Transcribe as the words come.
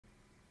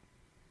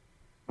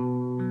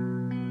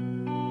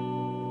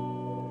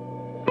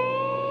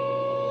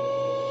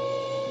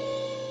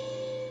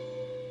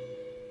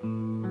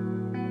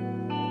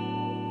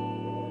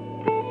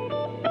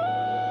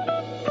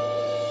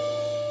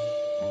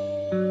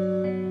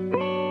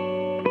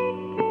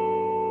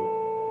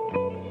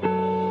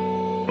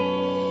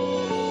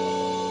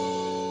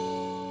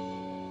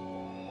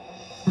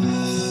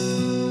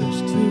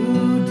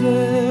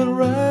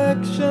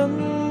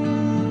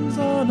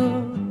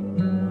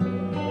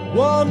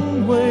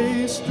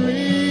one-way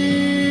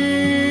street.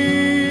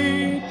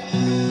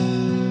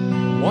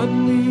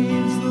 One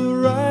leads the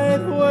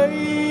right way,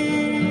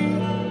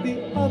 the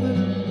other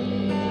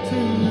to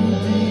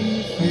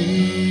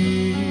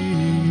defeat.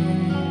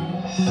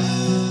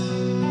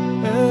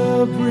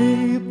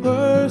 Every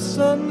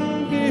person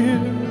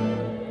here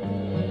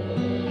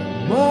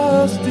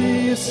must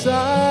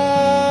decide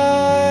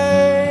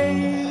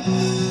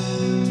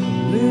to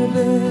live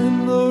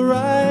in the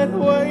right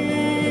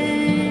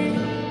way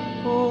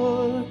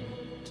or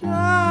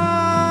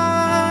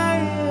die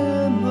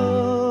in the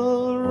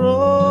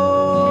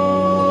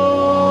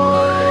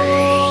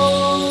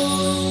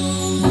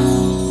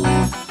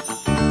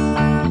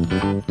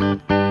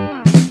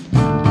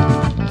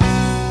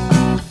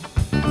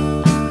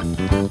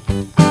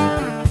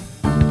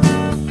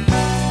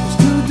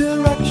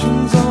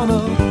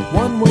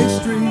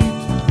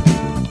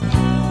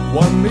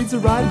the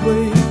right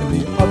way and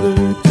the other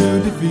to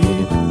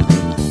defeat.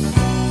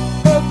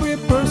 Every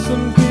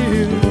person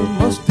here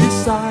must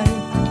decide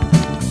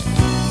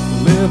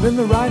to live in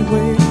the right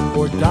way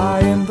or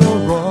die in the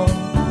wrong.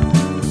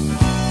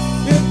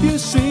 If you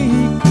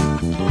seek,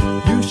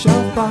 you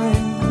shall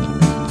find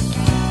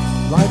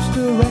life's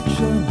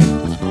direction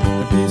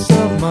and peace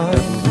of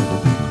mind.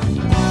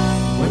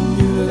 When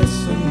you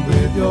listen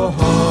with your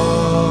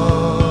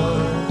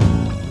heart,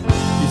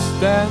 he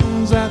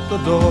stands at the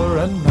door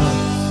and knocks.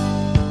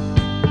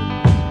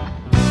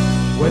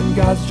 When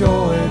God's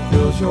joy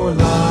fills your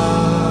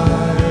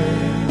life,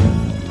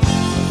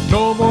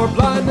 no more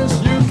blindness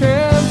you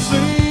can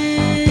see.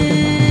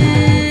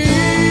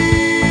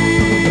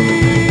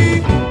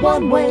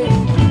 One way,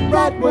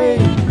 right way,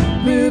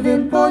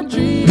 living for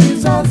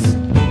Jesus.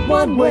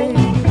 One way,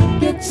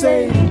 get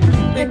saved,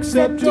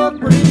 accept your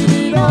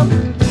freedom.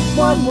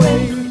 One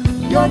way,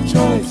 your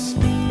choice,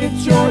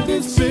 it's your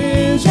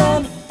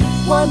decision.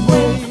 One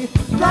way,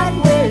 right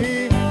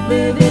way,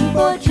 living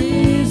for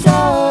Jesus.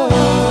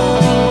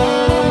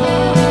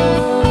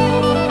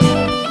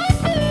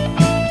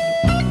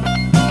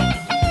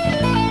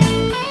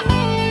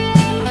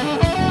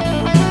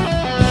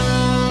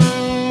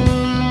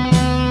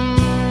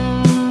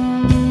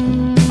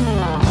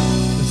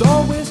 There's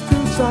always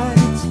two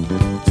sides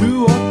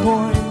to a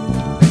coin.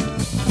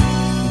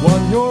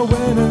 One you're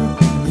winner,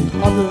 the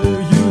other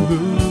you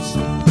lose.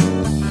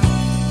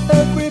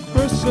 Every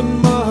person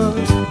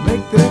must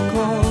make their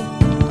call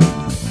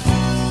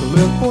to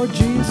live for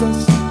Jesus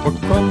or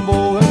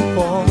crumble and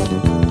fall.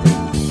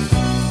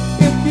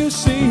 If you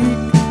seek,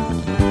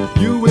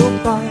 you will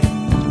find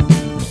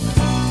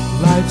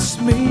life's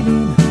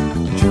meaning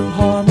and true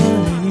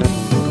harmony.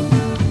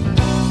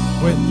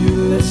 When you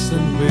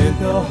listen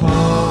with your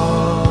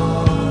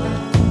heart,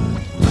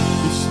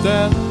 he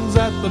stands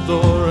at the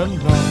door and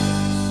knocks.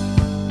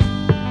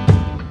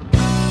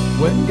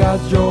 When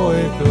God's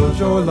joy fills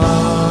your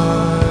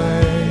life,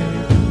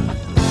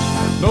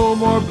 no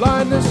more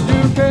blindness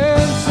you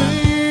can see.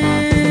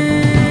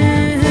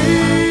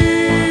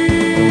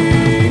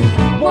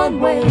 One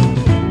way,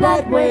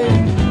 right way,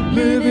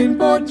 living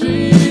for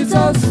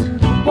Jesus.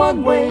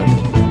 One way,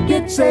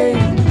 get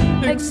saved,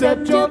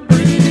 accept your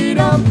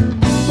freedom.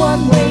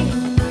 One way,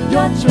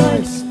 your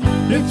choice,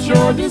 it's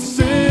your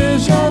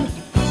decision.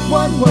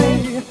 One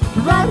way,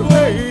 right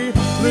way,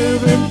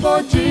 living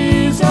for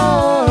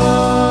Jesus.